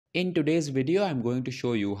In today's video, I'm going to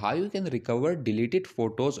show you how you can recover deleted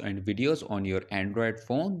photos and videos on your Android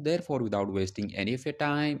phone. Therefore, without wasting any of your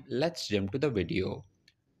time, let's jump to the video.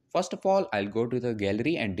 First of all, I'll go to the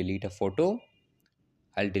gallery and delete a photo.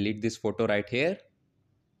 I'll delete this photo right here.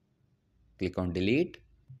 Click on delete.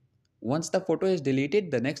 Once the photo is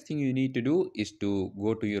deleted, the next thing you need to do is to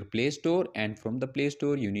go to your Play Store, and from the Play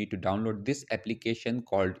Store, you need to download this application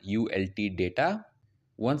called ULT Data.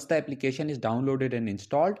 Once the application is downloaded and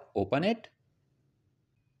installed, open it.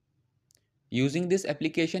 Using this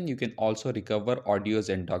application, you can also recover audios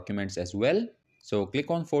and documents as well. So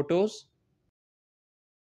click on photos.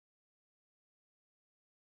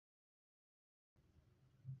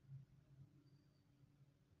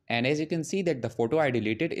 And as you can see that the photo I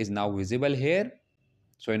deleted is now visible here.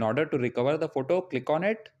 So in order to recover the photo, click on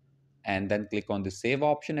it and then click on the save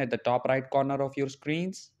option at the top right corner of your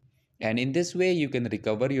screens. And in this way, you can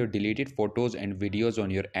recover your deleted photos and videos on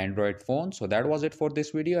your Android phone. So that was it for this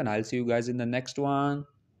video, and I'll see you guys in the next one.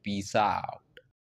 Peace out.